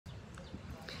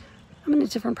I'm in a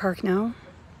different park now.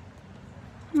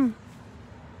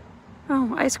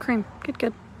 Oh, ice cream. Good,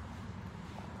 good.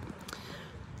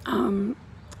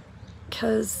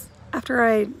 Because after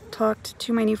I talked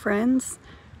to my new friends,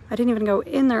 I didn't even go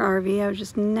in their RV, I was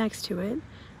just next to it.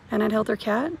 And I'd held their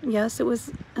cat. Yes, it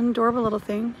was an adorable little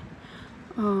thing.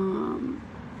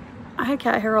 I had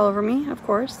cat hair all over me, of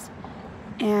course.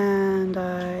 And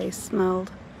I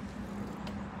smelled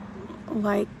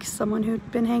like someone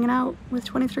who'd been hanging out with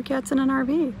 23 cats in an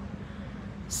RV.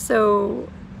 So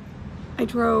I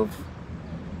drove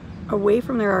away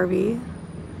from their RV,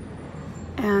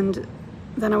 and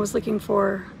then I was looking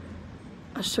for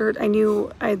a shirt. I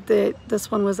knew that this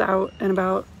one was out and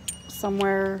about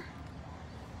somewhere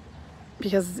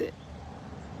because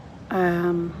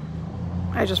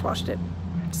I just washed it.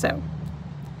 So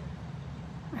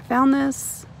I found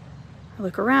this, I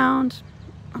look around,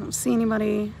 I don't see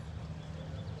anybody,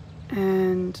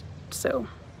 and so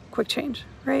quick change,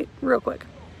 right? Real quick,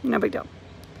 no big deal.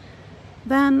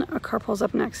 Then a car pulls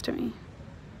up next to me.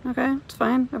 Okay, it's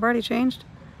fine, I've already changed.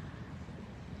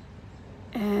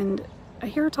 And I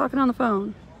hear her talking on the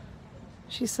phone.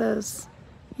 She says,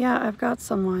 yeah, I've got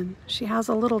someone. She has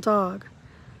a little dog.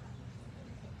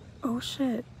 Oh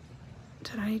shit,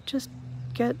 did I just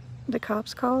get the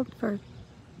cops called for,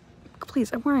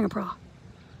 please, I'm wearing a bra.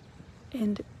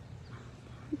 And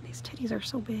these titties are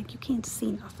so big, you can't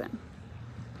see nothing.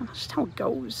 That's just how it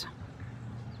goes.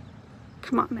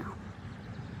 Come on now.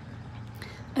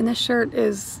 And this shirt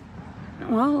is,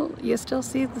 well, you still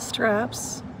see the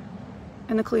straps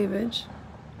and the cleavage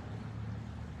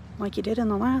like you did in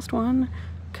the last one,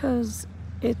 because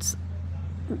it's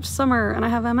summer and I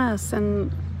have MS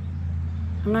and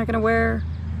I'm not gonna wear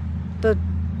the,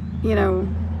 you know,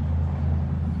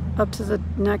 up to the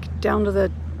neck, down to the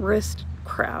wrist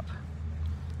crap.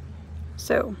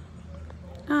 So,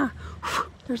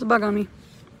 there's a bug on me.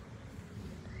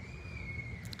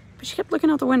 But she kept looking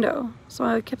out the window, so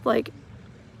I kept like,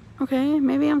 okay,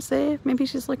 maybe I'm safe. Maybe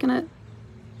she's looking at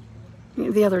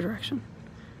the other direction.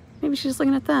 Maybe she's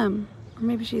looking at them, or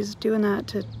maybe she's doing that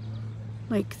to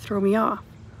like throw me off.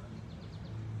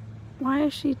 Why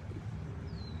is she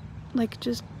like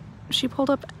she pulled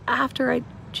up after I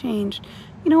changed.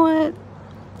 You know what?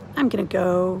 I'm gonna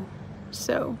go.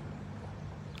 So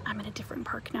I'm in a different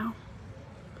park now.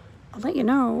 I'll let you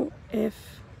know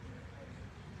if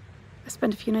I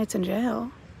spend a few nights in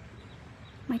jail.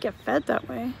 Might get fed that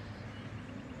way.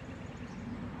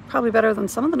 Probably better than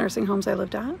some of the nursing homes I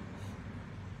lived at.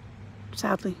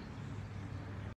 Sadly.